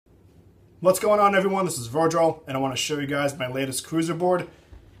What's going on, everyone? This is Virgil, and I want to show you guys my latest cruiser board.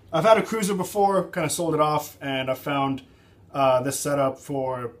 I've had a cruiser before, kind of sold it off, and I found this setup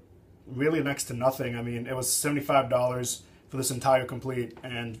for really next to nothing. I mean, it was $75 for this entire complete,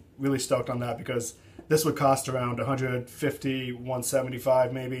 and really stoked on that because this would cost around $150,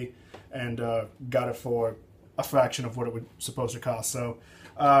 $175 maybe, and got it for a fraction of what it was supposed to cost. So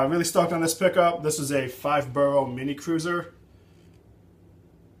really stoked on this pickup. This is a 5-burrow mini cruiser.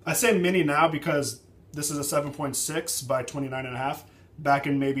 I say mini now because this is a 7.6 by 29.5. Back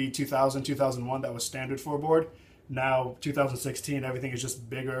in maybe 2000, 2001, that was standard for a board. Now, 2016, everything is just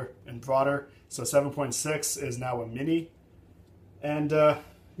bigger and broader. So 7.6 is now a mini. And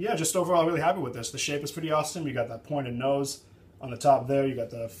yeah, just overall really happy with this. The shape is pretty awesome. You got that pointed nose on the top there. You got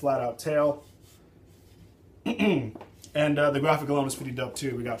the flat out tail. And the graphic alone is pretty dope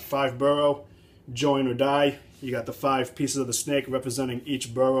too. We got 5-burrow, join or die. You got the 5 pieces of the snake representing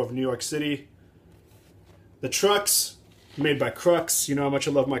each borough of New York City. The trucks, made by Crux. You know how much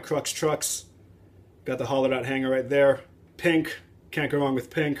I love my Crux trucks. Got the hollowed out hanger right there. Pink, can't go wrong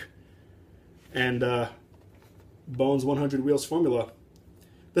with pink. And Bones 100 Wheels formula.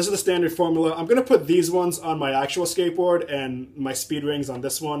 This is the standard formula. I'm going to put these ones on my actual skateboard and my speed rings on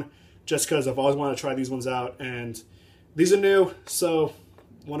this one, just because I've always wanted to try these ones out. And these are new, so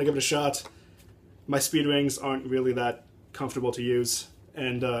want to give it a shot. My speed rings aren't really that comfortable to use,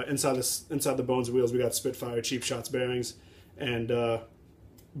 and inside the Bones wheels we got Spitfire Cheap Shots bearings and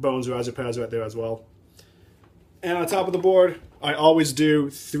Bones riser pads right there as well. And on top of the board, I always do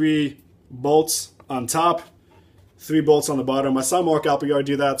 3 bolts on top, 3 bolts on the bottom. I saw Mark Alpillard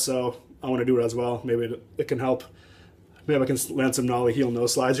do that, so I want to do it as well. Maybe it can help. Maybe I can land some nollie heel no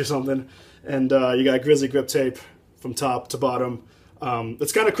slides or something. And you got Grizzly grip tape from top to bottom.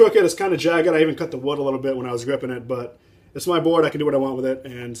 It's kind of crooked, it's kind of jagged. I even cut the wood a little bit when I was gripping it, but it's my board. I can do what I want with it,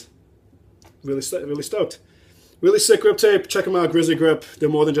 and really stoked. Really sick grip tape. Check them out, Grizzly Grip. They're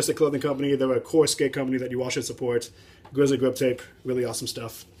more than just a clothing company. They're a core skate company that you all should support. Grizzly grip tape, really awesome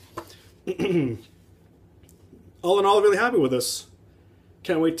stuff. All in all, really happy with this.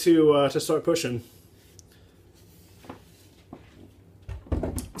 Can't wait to start pushing.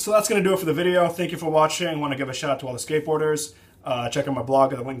 So that's going to do it for the video. Thank you for watching. I want to give a shout out to all the skateboarders. Check out my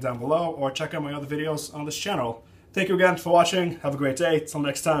blog at the link down below, or check out my other videos on this channel. Thank you again for watching. Have a great day. Till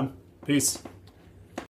next time. Peace.